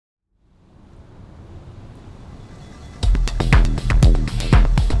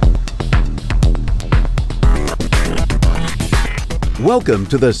Welcome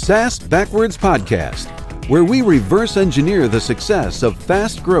to the SaaS Backwards Podcast, where we reverse engineer the success of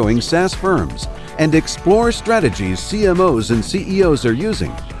fast-growing SaaS firms and explore strategies CMOs and CEOs are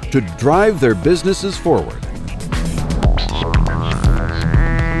using to drive their businesses forward.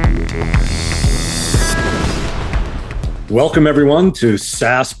 Welcome, everyone, to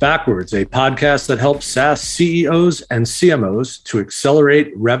SaaS Backwards, a podcast that helps SaaS CEOs and CMOs to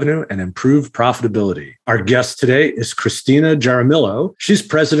accelerate revenue and improve profitability. Our guest today is Christina Jaramillo. She's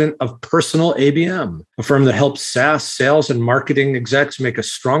president of Personal ABM, a firm that helps SaaS sales and marketing execs make a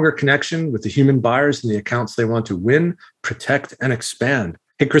stronger connection with the human buyers and the accounts they want to win, protect, and expand.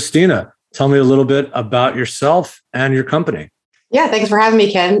 Hey, Christina, tell me a little bit about yourself and your company. Yeah, thanks for having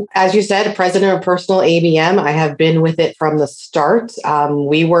me, Ken. As you said, president of Personal ABM. I have been with it from the start.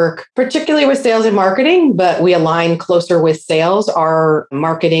 We work particularly with sales and marketing, but we align closer with sales. Our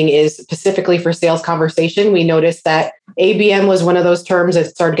marketing is specifically for sales conversation. We noticed that ABM was one of those terms that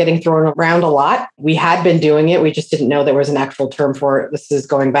started getting thrown around a lot. We had been doing it. We just didn't know there was an actual term for it. This is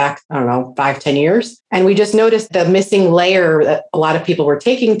going back, 5-10 years. And we just noticed the missing layer that a lot of people were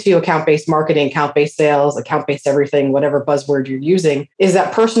taking to account-based marketing, account-based sales, account-based everything, whatever buzzword you're using, is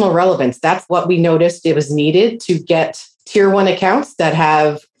that personal relevance. That's what we noticed it was needed to get tier one accounts that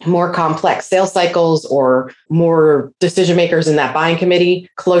have more complex sales cycles or more decision makers in that buying committee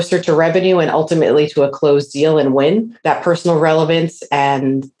closer to revenue and ultimately to a closed deal and win. That personal relevance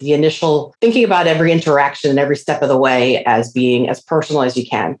and the initial thinking about every interaction and every step of the way as being as personal as you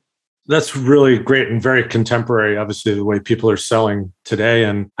can. That's really great and very contemporary, obviously, the way people are selling today.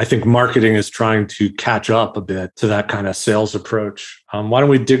 And I think marketing is trying to catch up a bit to that kind of sales approach. Why don't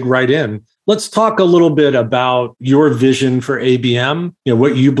we dig right in? Let's talk a little bit about your vision for ABM,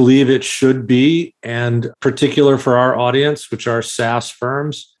 what you believe it should be, and particular for our audience, which are SaaS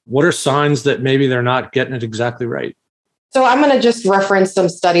firms. What are signs that maybe they're not getting it exactly right? So I'm going to just reference some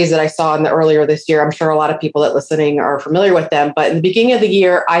studies that I saw earlier this year. I'm sure a lot of people that are listening are familiar with them. But in the beginning of the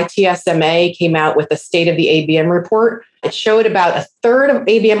year, ITSMA came out with a State of the ABM report. It showed about a third of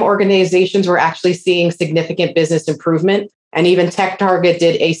ABM organizations were actually seeing significant business improvement. And even TechTarget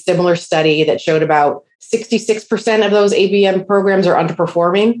did a similar study that showed about 66% of those ABM programs are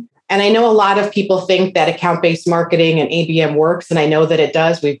underperforming. And I know a lot of people think that account-based marketing and ABM works, and I know that it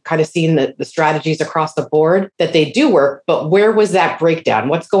does. We've kind of seen the strategies across the board that they do work, but where was that breakdown?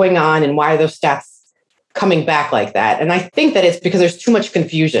 What's going on and why are those stats coming back like that? And I think that it's because there's too much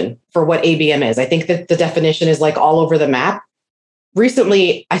confusion for what ABM is. I think that the definition is like all over the map.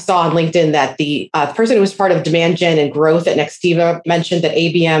 Recently, I saw on LinkedIn that the person who was part of demand gen and growth at Nextiva mentioned that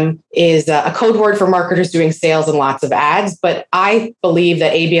ABM is a code word for marketers doing sales and lots of ads. But I believe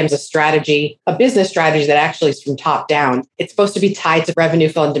that ABM is a strategy, a business strategy that actually is from top down. It's supposed to be tied to revenue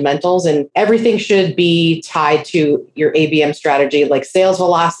fundamentals, and everything should be tied to your ABM strategy, like sales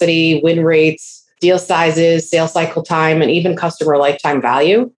velocity, win rates, deal sizes, sales cycle time, and even customer lifetime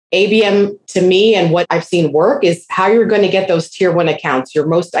value. ABM, to me, and what I've seen work is how you're going to get those tier one accounts, your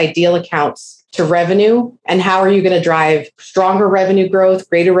most ideal accounts, to revenue, and how are you going to drive stronger revenue growth,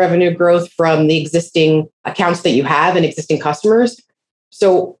 greater revenue growth from the existing accounts that you have and existing customers.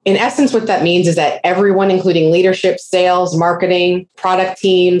 So in essence, what that means is that everyone, including leadership, sales, marketing, product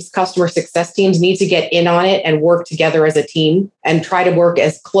teams, customer success teams, need to get in on it and work together as a team and try to work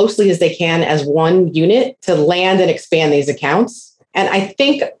as closely as they can as one unit to land and expand these accounts. And I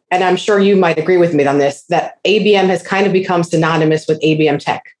think, and I'm sure you might agree with me on this, that ABM has kind of become synonymous with ABM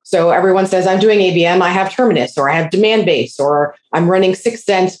tech. So everyone says, I'm doing ABM, I have Terminus, or I have Demandbase, or I'm running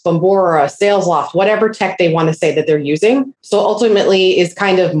 6sense, Bombora, SalesLoft, whatever tech they want to say that they're using. So ultimately is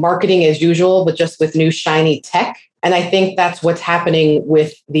kind of marketing as usual, but just with new shiny tech. And I think that's what's happening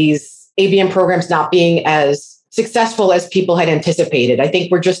with these ABM programs not being as successful as people had anticipated. I think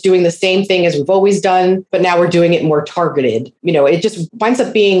we're just doing the same thing as we've always done, but now we're doing it more targeted. It just winds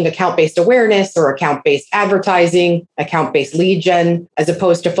up being account-based awareness or account-based advertising, account-based lead gen, as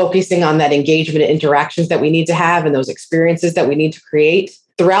opposed to focusing on that engagement and interactions that we need to have and those experiences that we need to create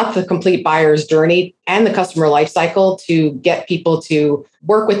throughout the complete buyer's journey and the customer lifecycle to get people to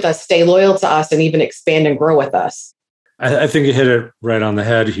work with us, stay loyal to us, and even expand and grow with us. I think you hit it right on the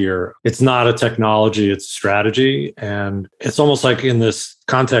head here. It's not a technology, it's a strategy. And it's almost like in this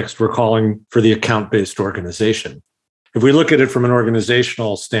context, we're calling for the account-based organization. If we look at it from an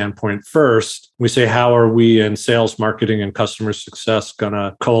organizational standpoint first, we say, how are we in sales, marketing, and customer success going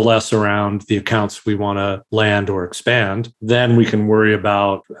to coalesce around the accounts we want to land or expand? Then we can worry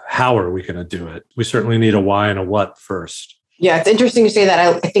about how are we going to do it. We certainly need a why and a what first. Yeah, it's interesting to say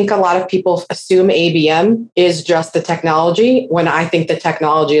that. I think a lot of people assume ABM is just the technology, when I think the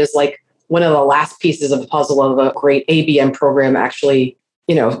technology is like one of the last pieces of the puzzle of a great ABM program actually,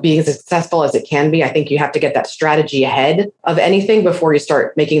 being as successful as it can be. I think you have to get that strategy ahead of anything before you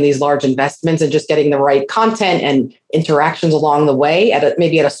start making these large investments, and just getting the right content and interactions along the way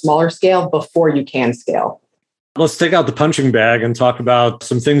maybe at a smaller scale before you can scale. Let's take out the punching bag and talk about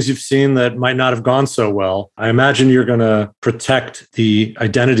some things you've seen that might not have gone so well. I imagine you're going to protect the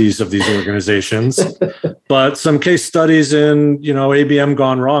identities of these organizations, but some case studies in, ABM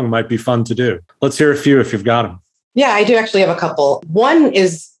gone wrong might be fun to do. Let's hear a few if you've got them. Yeah, I do actually have a couple. One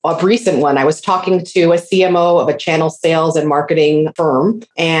is a recent one. I was talking to a CMO of a channel sales and marketing firm,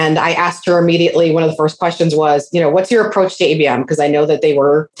 and I asked her immediately, one of the first questions was, what's your approach to ABM? Because I know that they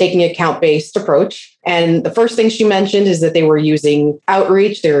were taking an account-based approach. And the first thing she mentioned is that they were using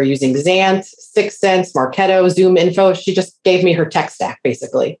Outreach, they were using Xant, 6sense, Marketo, Zoom Info. She just gave me her tech stack,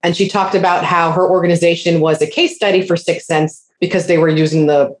 basically. And she talked about how her organization was a case study for 6sense because they were using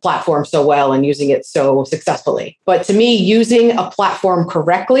the platform so well and using it so successfully. But to me, using a platform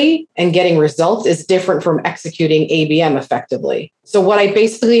correctly and getting results is different from executing ABM effectively. So what I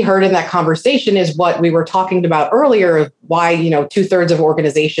basically heard in that conversation is what we were talking about earlier of why, 2/3 of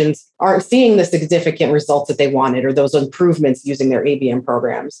organizations aren't seeing the significant results that they wanted or those improvements using their ABM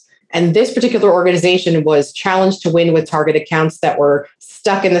programs. And this particular organization was challenged to win with target accounts that were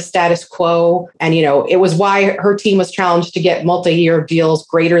stuck in the status quo. And, it was why her team was challenged to get multi-year deals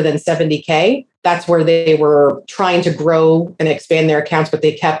greater than 70K. That's where they were trying to grow and expand their accounts, but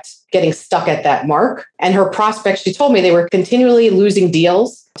they kept getting stuck at that mark. And her prospects, she told me they were continually losing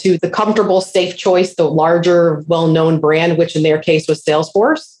deals to the comfortable, safe choice, the larger, well-known brand, which in their case was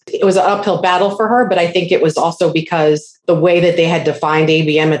Salesforce. It was an uphill battle for her, but I think it was also because the way that they had defined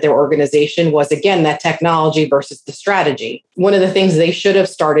ABM at their organization was, again, that technology versus the strategy. One of the things they should have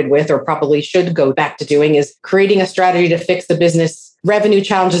started with, or probably should go back to doing, is creating a strategy to fix the business revenue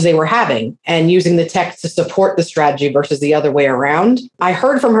challenges they were having and using the tech to support the strategy versus the other way around. I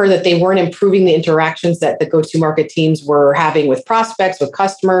heard from her that they weren't improving the interactions that the go-to-market teams were having with prospects, with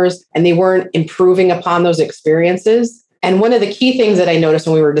customers, and they weren't improving upon those experiences. And one of the key things that I noticed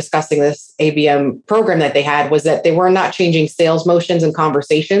when we were discussing this ABM program that they had was that they were not changing sales motions and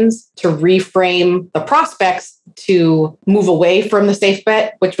conversations to reframe the prospects to move away from the safe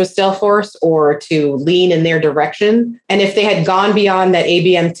bet, which was Salesforce, or to lean in their direction. And if they had gone beyond that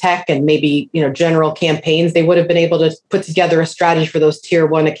ABM tech and maybe, general campaigns, they would have been able to put together a strategy for those tier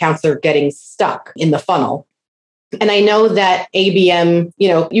 1 accounts that are getting stuck in the funnel. And I know that ABM,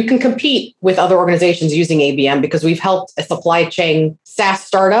 you can compete with other organizations using ABM because we've helped a supply chain SaaS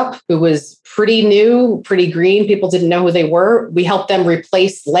startup who was pretty new, pretty green. People didn't know who they were. We helped them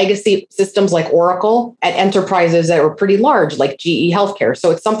replace legacy systems like Oracle at enterprises that were pretty large, like GE Healthcare.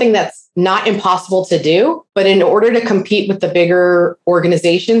 So it's something that's not impossible to do. But in order to compete with the bigger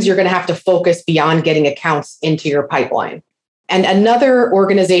organizations, you're going to have to focus beyond getting accounts into your pipeline. And another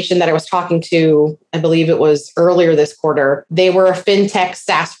organization that I was talking to, I believe it was earlier this quarter, they were a fintech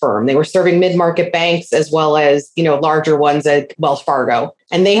SaaS firm. They were serving mid-market banks as well as, larger ones at Wells Fargo.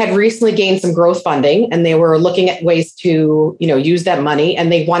 And they had recently gained some growth funding and they were looking at ways to, use that money,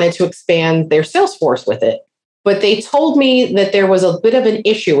 and they wanted to expand their sales force with it. But they told me that there was a bit of an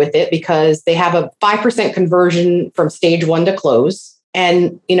issue with it because they have a 5% conversion from stage 1 to close.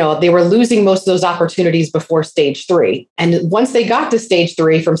 And, they were losing most of those opportunities before stage 3. And once they got to stage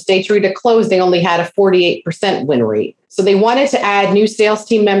 3, from stage 3 to close, they only had a 48% win rate. So they wanted to add new sales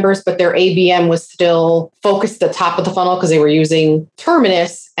team members, but their ABM was still focused at the top of the funnel because they were using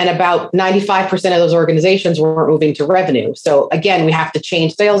Terminus, and about 95% of those organizations weren't moving to revenue. So again, we have to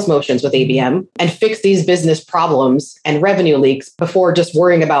change sales motions with ABM and fix these business problems and revenue leaks before just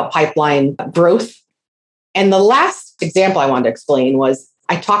worrying about pipeline growth. And the last example I wanted to explain was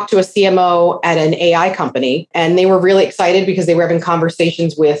I talked to a CMO at an AI company, and they were really excited because they were having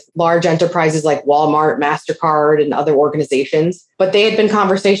conversations with large enterprises like Walmart, MasterCard, and other organizations. But they had been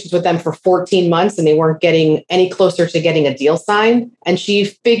conversations with them for 14 months and they weren't getting any closer to getting a deal signed. And she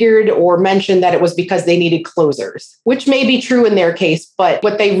figured or mentioned that it was because they needed closers, which may be true in their case. But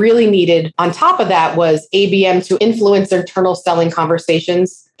what they really needed on top of that was ABM to influence internal selling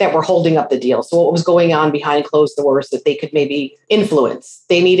conversations that were holding up the deal. So what was going on behind closed doors that they could maybe influence.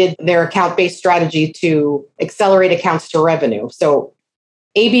 They needed their account-based strategy to accelerate accounts to revenue. So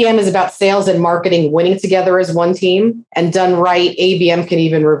ABM is about sales and marketing winning together as one team, and done right, ABM can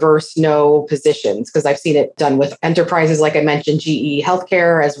even reverse no positions, because I've seen it done with enterprises, like I mentioned, GE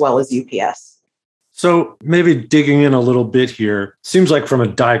Healthcare, as well as UPS. So maybe digging in a little bit here, seems like from a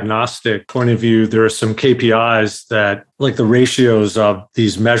diagnostic point of view, there are some KPIs that, like the ratios of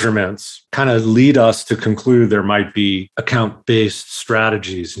these measurements, kind of lead us to conclude there might be account-based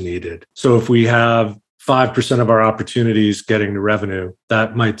strategies needed. So if we have 5% of our opportunities getting to revenue,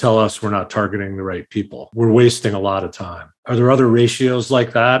 that might tell us we're not targeting the right people. We're wasting a lot of time. Are there other ratios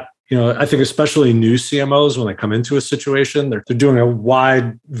like that? I think especially new CMOs, when they come into a situation, they're doing a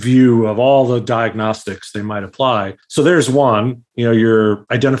wide view of all the diagnostics they might apply. So there's one, your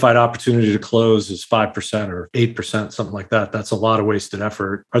identified opportunity to close is 5% or 8%, something like that. That's a lot of wasted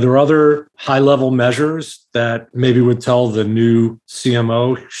effort. Are there other high-level measures that maybe would tell the new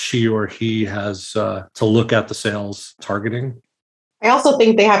CMO she or he has to look at the sales targeting? I also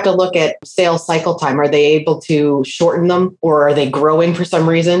think they have to look at sales cycle time. Are they able to shorten them, or are they growing for some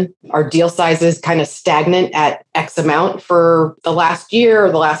reason? Are deal sizes kind of stagnant at X amount for the last year or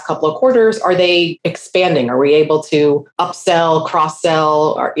the last couple of quarters? Are they expanding? Are we able to upsell,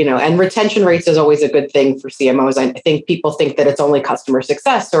 cross-sell, and retention rates is always a good thing for CMOs. I think people think that it's only customer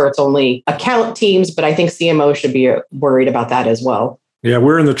success or it's only account teams, but I think CMOs should be worried about that as well. Yeah,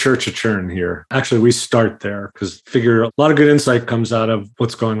 we're in the church of churn here. Actually, we start there because figure a lot of good insight comes out of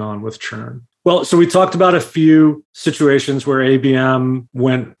what's going on with churn. Well, so we talked about a few situations where ABM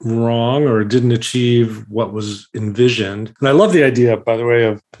went wrong or didn't achieve what was envisioned. And I love the idea, by the way,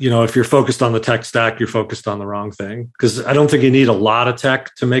 of, if you're focused on the tech stack, you're focused on the wrong thing. Because I don't think you need a lot of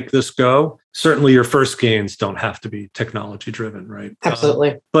tech to make this go. Certainly your first gains don't have to be technology driven, right?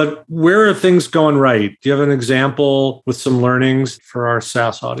 Absolutely. But where are things going right? Do you have an example with some learnings for our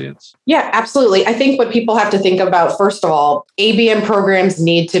SaaS audience? Yeah, absolutely. I think what people have to think about, first of all, ABM programs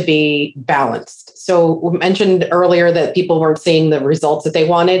need to be balanced. So we mentioned earlier that people weren't seeing the results that they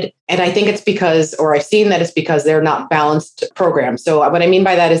wanted. And I think it's because, or I've seen that it's because they're not balanced programs. So what I mean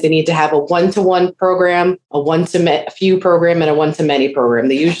by that is they need to have a one-to-one program, a one-to-few program, and a one-to-many program.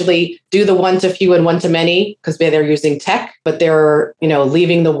 They usually do the one-to-few and one-to-many because they're using tech, but they're,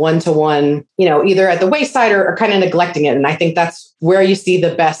 leaving the one-to-one, either at the wayside or kind of neglecting it. And I think that's where you see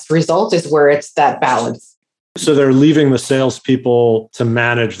the best result, is where it's that balance. So they're leaving the salespeople to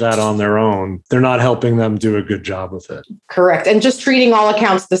manage that on their own. They're not helping them do a good job with it. Correct. And just treating all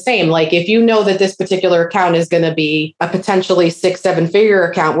accounts the same. Like if you know that this particular account is going to be a potentially 6-7 figure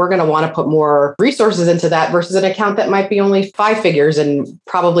account, we're going to want to put more resources into that versus an account that might be only 5 figures and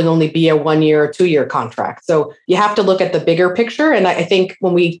probably only be a 1-year or 2-year contract. So you have to look at the bigger picture. And I think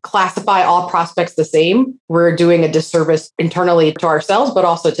when we classify all prospects the same, we're doing a disservice internally to ourselves, but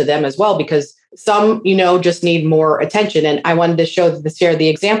also to them as well, because some, just need more attention. And I wanted to share the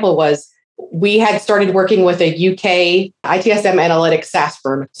example was we had started working with a UK ITSM analytics SaaS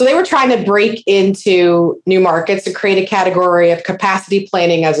firm. So they were trying to break into new markets to create a category of capacity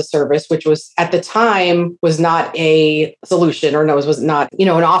planning as a service, which was at the time was not a solution, or was not, an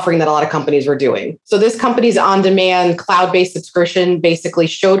offering that a lot of companies were doing. So this company's on-demand cloud-based subscription basically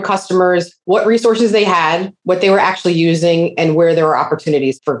showed customers what resources they had, what they were actually using, and where there were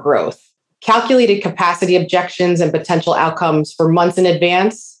opportunities for growth. Calculated capacity objections and potential outcomes for months in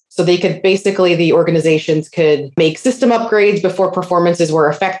advance. So the organizations could make system upgrades before performances were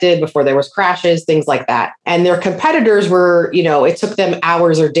affected, before there was crashes, things like that. And their competitors were, it took them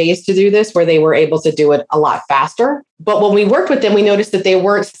hours or days to do this, where they were able to do it a lot faster. But when we worked with them, we noticed that they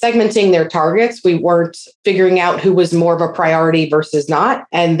weren't segmenting their targets. We weren't figuring out who was more of a priority versus not.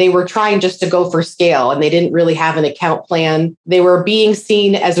 And they were trying just to go for scale, and they didn't really have an account plan. They were being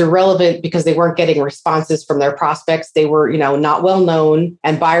seen as irrelevant because they weren't getting responses from their prospects. They were, not well known,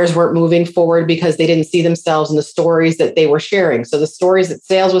 and buyers weren't moving forward because they didn't see themselves in the stories that they were sharing. So the stories that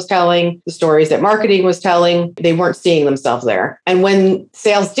sales was telling, the stories that marketing was telling, they weren't seeing themselves there. And when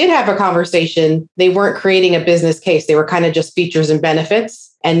sales did have a conversation, they weren't creating a business case. They were kind of just features and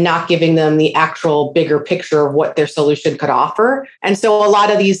benefits and not giving them the actual bigger picture of what their solution could offer. And so a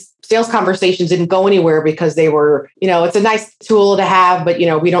lot of these sales conversations didn't go anywhere because they were, it's a nice tool to have, but,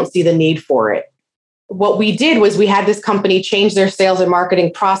 we don't see the need for it. What we did was we had this company change their sales and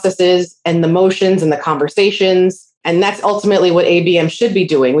marketing processes and the motions and the conversations. And that's ultimately what ABM should be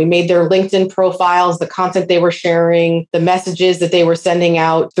doing. We made their LinkedIn profiles, the content they were sharing, the messages that they were sending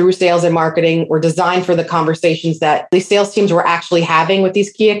out through sales and marketing were designed for the conversations that the sales teams were actually having with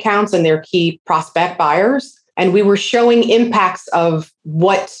these key accounts and their key prospect buyers. And we were showing impacts of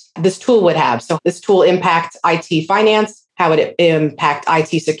what this tool would have. So this tool impacts IT finance, how it impact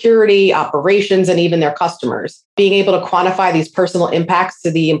IT security, operations, and even their customers. Being able to quantify these personal impacts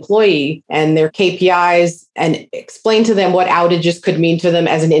to the employee and their KPIs and explain to them what outages could mean to them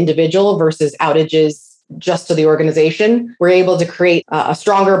as an individual versus outages just to the organization. We're able to create a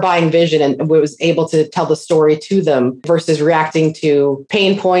stronger buying vision and was able to tell the story to them versus reacting to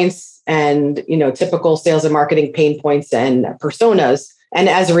pain points and, typical sales and marketing pain points and personas. And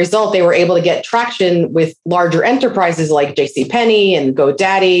as a result, they were able to get traction with larger enterprises like JCPenney and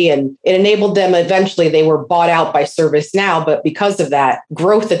GoDaddy. And it enabled them, eventually, they were bought out by ServiceNow. But because of that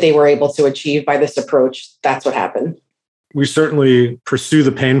growth that they were able to achieve by this approach, that's what happened. We certainly pursue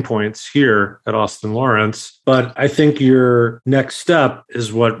the pain points here at Austin Lawrence, but I think your next step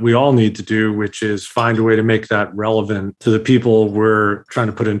is what we all need to do, which is find a way to make that relevant to the people we're trying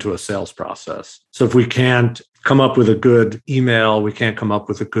to put into a sales process. So if we can't come up with a good email, we can't come up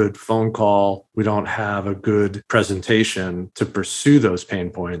with a good phone call, we don't have a good presentation to pursue those pain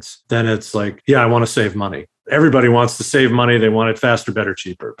points, then it's like, I want to save money. Everybody wants to save money. They want it faster, better,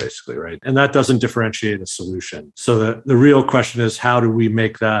 cheaper, basically, right? And that doesn't differentiate a solution. So the real question is, how do we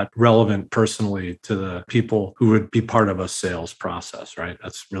make that relevant personally to the people who would be part of a sales process, right?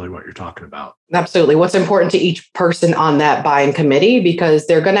 That's really what you're talking about. Absolutely. What's important to each person on that buying committee, because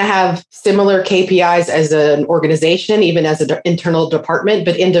they're going to have similar KPIs as an organization, even as an internal department,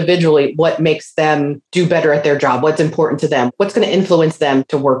 but individually, what makes them do better at their job? What's important to them? What's going to influence them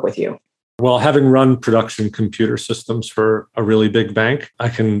to work with you? Well, having run production computer systems for a really big bank, I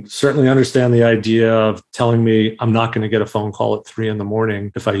can certainly understand the idea of telling me I'm not going to get a phone call at 3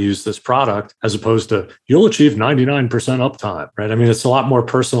 a.m. if I use this product, as opposed to you'll achieve 99% uptime, right? I mean, it's a lot more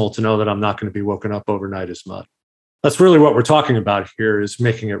personal to know that I'm not going to be woken up overnight as much. That's really what we're talking about here, is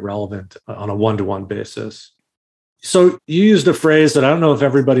making it relevant on a one-to-one basis. So you used a phrase that I don't know if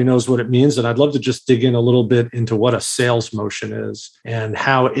everybody knows what it means, and I'd love to just dig in a little bit into what a sales motion is and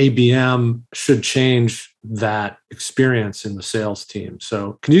how ABM should change that experience in the sales team.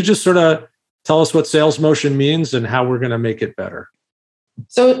 So can you just sort of tell us what sales motion means and how we're going to make it better?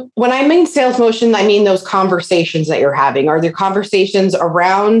 So when I mean sales motion, I mean those conversations that you're having. Are there conversations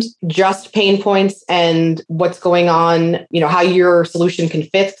around just pain points and what's going on, how your solution can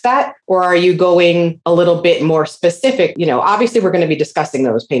fix that? Or are you going a little bit more specific? Obviously we're going to be discussing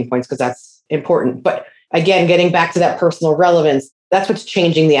those pain points because that's important. But again, getting back to that personal relevance, that's what's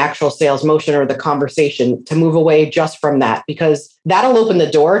changing the actual sales motion or the conversation, to move away just from that, because that'll open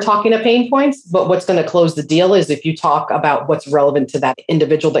the door talking to pain points. But what's going to close the deal is if you talk about what's relevant to that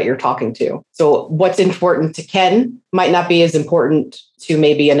individual that you're talking to. So what's important to Ken might not be as important to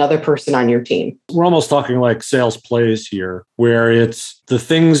maybe another person on your team. We're almost talking like sales plays here, where it's the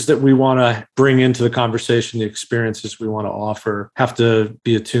things that we want to bring into the conversation, the experiences we want to offer have to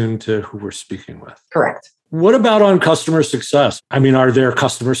be attuned to who we're speaking with. Correct. What about on customer success? I mean, are there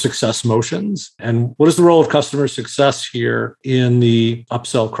customer success motions? And what is the role of customer success here in the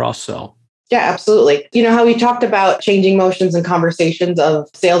upsell, cross-sell? Yeah, absolutely. You know how we talked about changing motions and conversations of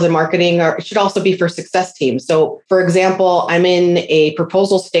sales and marketing, or it should also be for success teams. So for example, I'm in a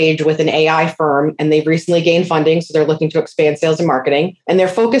proposal stage with an AI firm, and they've recently gained funding. So they're looking to expand sales and marketing, and they're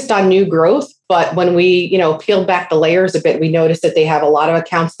focused on new growth. But when we, peeled back the layers a bit, we noticed that they have a lot of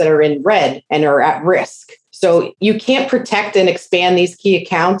accounts that are in red and are at risk. So you can't protect and expand these key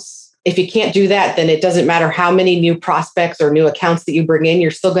accounts. If you can't do that, then it doesn't matter how many new prospects or new accounts that you bring in,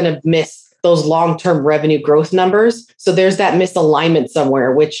 you're still going to miss those long-term revenue growth numbers. So there's that misalignment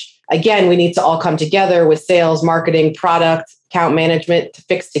somewhere, which again, we need to all come together with sales, marketing, product, account management to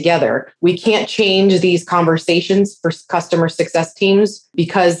fix together. We can't change these conversations for customer success teams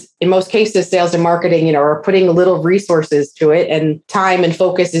because in most cases, sales and marketing, are putting little resources to it, and time and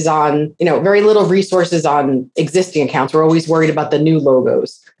focus is on, very little resources on existing accounts. We're always worried about the new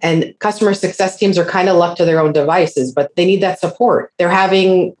logos. And customer success teams are kind of left to their own devices, but they need that support. They're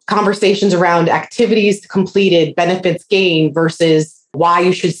having conversations around activities completed, benefits gained versus why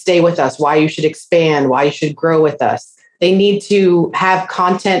you should stay with us, why you should expand, why you should grow with us. They need to have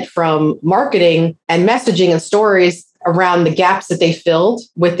content from marketing and messaging and stories around the gaps that they filled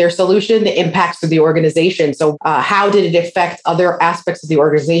with their solution, the impacts of the organization. So how did it affect other aspects of the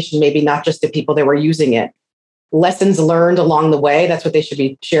organization, maybe not just the people that were using it? Lessons learned along the way. That's what they should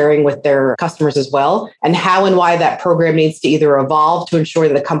be sharing with their customers as well. And how and why that program needs to either evolve to ensure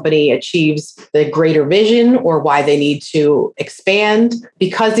that the company achieves the greater vision, or why they need to expand.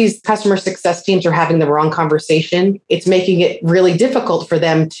 Because these customer success teams are having the wrong conversation, it's making it really difficult for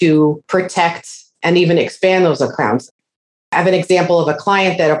them to protect and even expand those accounts. I have an example of a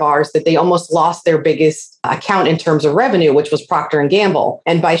client of ours that they almost lost their biggest account in terms of revenue, which was Procter & Gamble.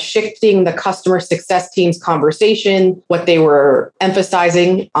 And by shifting the customer success team's conversation, what they were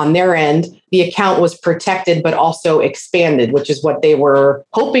emphasizing on their end, the account was protected, but also expanded, which is what they were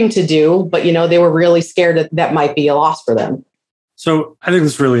hoping to do. But, they were really scared that might be a loss for them. So I think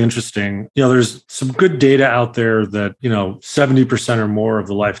it's really interesting. There's some good data out there that, 70% or more of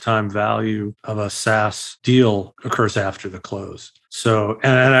the lifetime value of a SaaS deal occurs after the close. So,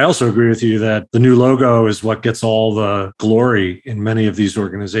 and I also agree with you that the new logo is what gets all the glory in many of these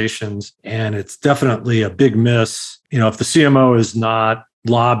organizations. And it's definitely a big miss. If the CMO is not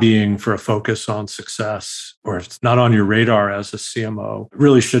lobbying for a focus on success, or if it's not on your radar as a CMO, it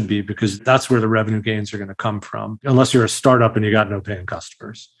really should be, because that's where the revenue gains are going to come from, unless you're a startup and you got no paying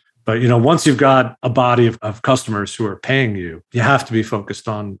customers. But, once you've got a body of customers who are paying you, you have to be focused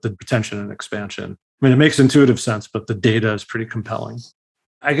on the retention and expansion. I mean, it makes intuitive sense, but the data is pretty compelling.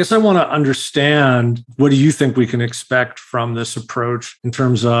 I guess I want to understand, what do you think we can expect from this approach in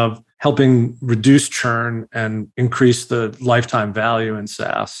terms of helping reduce churn and increase the lifetime value in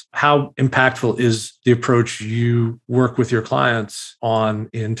SaaS? How impactful is the approach you work with your clients on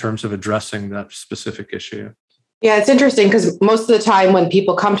in terms of addressing that specific issue? Yeah, it's interesting because most of the time when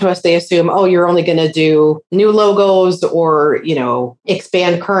people come to us, they assume, oh, you're only going to do new logos or,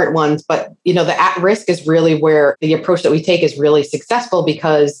 expand current ones. But, the at-risk is really where the approach that we take is really successful,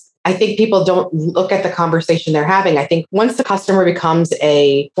 because I think people don't look at the conversation they're having. I think once the customer becomes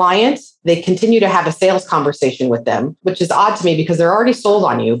a client, they continue to have a sales conversation with them, which is odd to me because they're already sold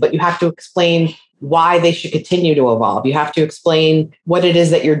on you, but you have to explain why they should continue to evolve. You have to explain what it is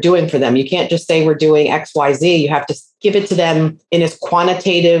that you're doing for them. You can't just say we're doing X, Y, Z. You have to give it to them in as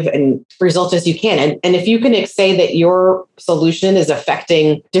quantitative and result as you can. And if you can say that your solution is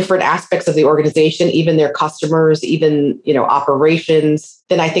affecting different aspects of the organization, even their customers, even, operations,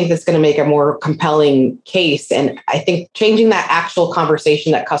 then I think that's going to make a more compelling case. And I think changing that actual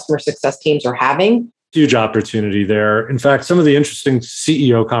conversation that customer success teams are having. Huge opportunity there. In fact, some of the interesting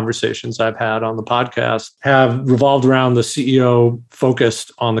CEO conversations I've had on the podcast have revolved around the CEO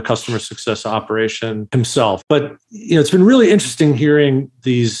focused on the customer success operation himself. But it's been really interesting hearing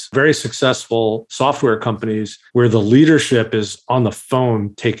these very successful software companies where the leadership is on the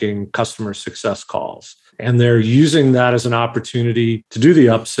phone taking customer success calls. And they're using that as an opportunity to do the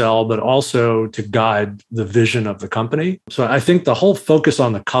upsell, but also to guide the vision of the company. So I think the whole focus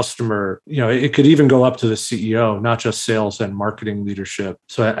on the customer, it could even go up to the CEO, not just sales and marketing leadership.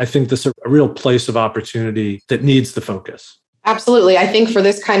 So I think this is a real place of opportunity that needs the focus. Absolutely. I think for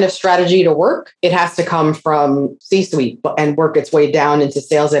this kind of strategy to work, it has to come from C-suite and work its way down into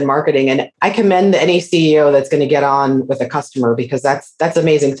sales and marketing. And I commend any CEO that's going to get on with a customer, because that's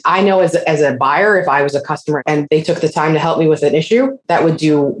amazing. I know as a buyer, if I was a customer and they took the time to help me with an issue, that would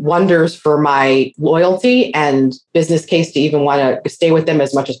do wonders for my loyalty and business case to even want to stay with them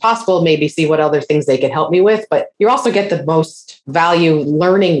as much as possible, maybe see what other things they can help me with. But you also get the most value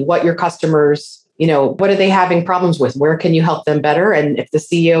learning what your customers, what are they having problems with? Where can you help them better? And if the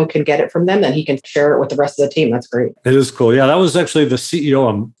CEO can get it from them, then he can share it with the rest of the team. That's great. It is cool. Yeah, that was actually the CEO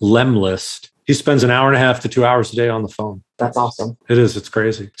of Lemlist. He spends 1.5 hours to 2 hours a day on the phone. That's awesome. It is. It's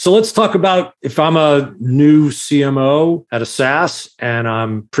crazy. So let's talk about, if I'm a new CMO at a SaaS and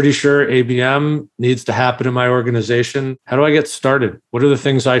I'm pretty sure ABM needs to happen in my organization, how do I get started? What are the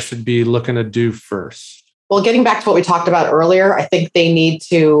things I should be looking to do first? Well, getting back to what we talked about earlier, I think they need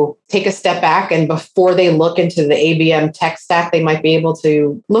to take a step back, and before they look into the ABM tech stack, they might be able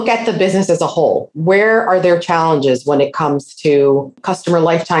to look at the business as a whole. Where are their challenges when it comes to customer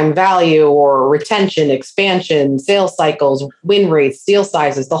lifetime value or retention, expansion, sales cycles, win rates, deal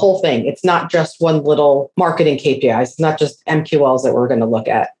sizes, the whole thing? It's not just one little marketing KPIs. It's not just MQLs that we're going to look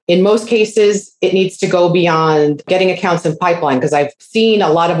at. In most cases, it needs to go beyond getting accounts in pipeline, because I've seen a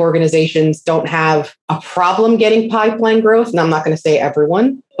lot of organizations don't have a problem getting pipeline growth. And I'm not going to say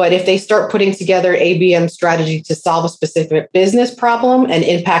everyone, but if they start putting together ABM strategy to solve a specific business problem and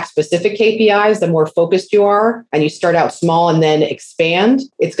impact specific KPIs, the more focused you are, and you start out small and then expand,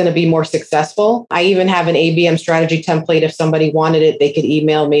 it's going to be more successful. I even have an ABM strategy template. If somebody wanted it, they could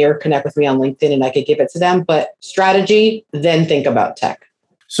email me or connect with me on LinkedIn and I could give it to them. But strategy, then think about tech.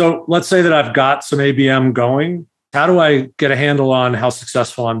 So let's say that I've got some ABM going. How do I get a handle on how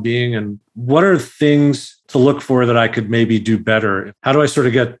successful I'm being, and what are things to look for that I could maybe do better? How do I sort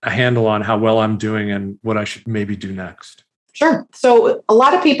of get a handle on how well I'm doing and what I should maybe do next? Sure. So a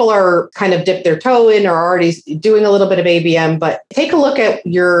lot of people are kind of dipped their toe in or already doing a little bit of ABM, but take a look at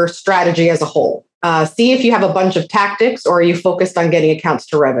your strategy as a whole. See if you have a bunch of tactics, or are you focused on getting accounts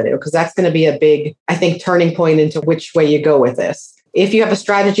to revenue? Because that's going to be a big, I think, turning point into which way you go with this. If you have a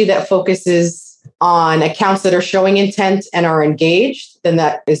strategy that focuses on accounts that are showing intent and are engaged, then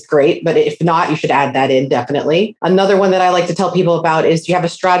that is great. But if not, you should add that in definitely. Another one that I like to tell people about is you have a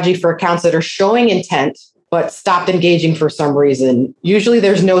strategy for accounts that are showing intent but stopped engaging for some reason. Usually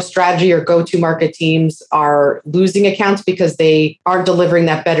there's no strategy, or go-to market teams are losing accounts because they aren't delivering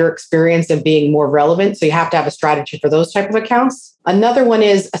that better experience and being more relevant. So you have to have a strategy for those type of accounts. Another one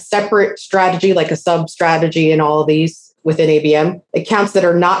is a separate strategy, like a sub-strategy in all of these within ABM. Accounts that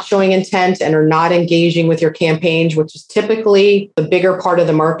are not showing intent and are not engaging with your campaigns, which is typically the bigger part of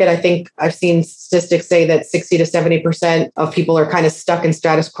the market. I think I've seen statistics say that 60 to 70% of people are kind of stuck in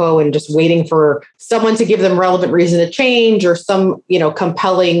status quo and just waiting for someone to give them relevant reason to change, or some,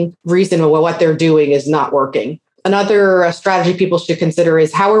 compelling reason why what they're doing is not working. Another strategy people should consider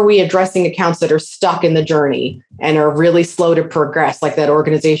is, how are we addressing accounts that are stuck in the journey and are really slow to progress, like that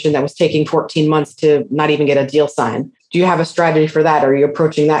organization that was taking 14 months to not even get a deal signed? Do you have a strategy for that? Or are you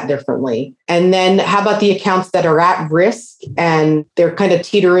approaching that differently? And then how about the accounts that are at risk and they're kind of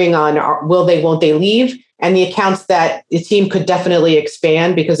teetering on will they, won't they leave? And the accounts that the team could definitely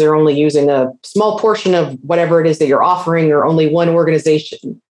expand because they're only using a small portion of whatever it is that you're offering, or only one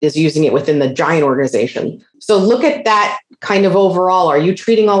organization is using it within the giant organization. So look at that kind of overall. Are you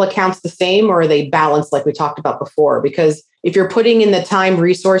treating all accounts the same, or are they balanced like we talked about before? Because if you're putting in the time,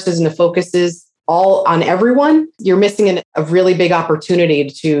 resources, and the focuses all on everyone, you're missing a really big opportunity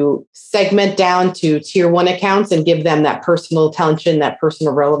to segment down to tier 1 accounts and give them that personal attention, that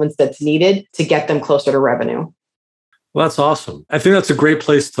personal relevance that's needed to get them closer to revenue. Well, that's awesome. I think that's a great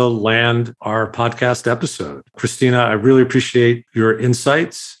place to land our podcast episode. Christina, I really appreciate your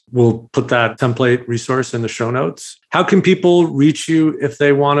insights. We'll put that template resource in the show notes. How can people reach you if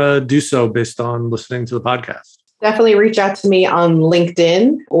they want to do so based on listening to the podcast? Definitely reach out to me on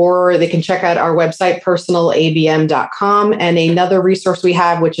LinkedIn, or they can check out our website, personalabm.com. And another resource we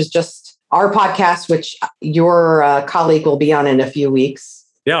have, which is just our podcast, which your colleague will be on in a few weeks.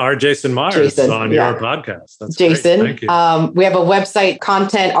 Yeah, our Jason Myers is on your podcast. That's Jason. Great. Thank you. We have a website,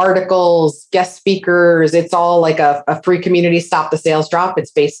 content, articles, guest speakers. It's all like a free community, Stop the Sales Drop.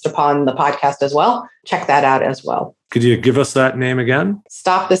 It's based upon the podcast as well. Check that out as well. Could you give us that name again?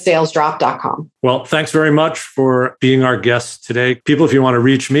 StopTheSalesDrop.com. Well, thanks very much for being our guest today. People, if you want to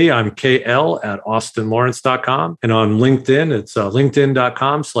reach me, I'm KL@AustinLawrence.com. And on LinkedIn, it's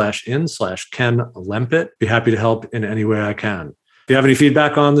linkedin.com/in/Ken Lempit. Be happy to help in any way I can. If you have any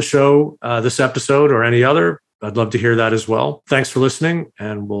feedback on the show, this episode or any other, I'd love to hear that as well. Thanks for listening,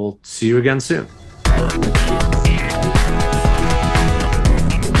 and we'll see you again soon.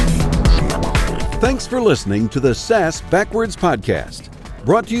 Thanks for listening to the SaaS Backwards Podcast,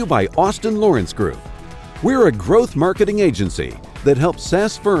 brought to you by Austin Lawrence Group. We're a growth marketing agency that helps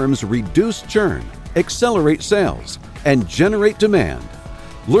SaaS firms reduce churn, accelerate sales, and generate demand.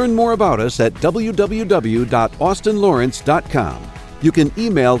 Learn more about us at www.austinlawrence.com. You can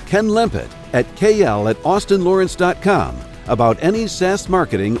email Ken Lempit at kl@austinlawrence.com about any SaaS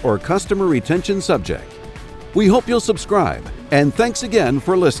marketing or customer retention subject. We hope you'll subscribe, and thanks again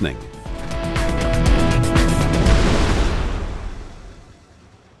for listening.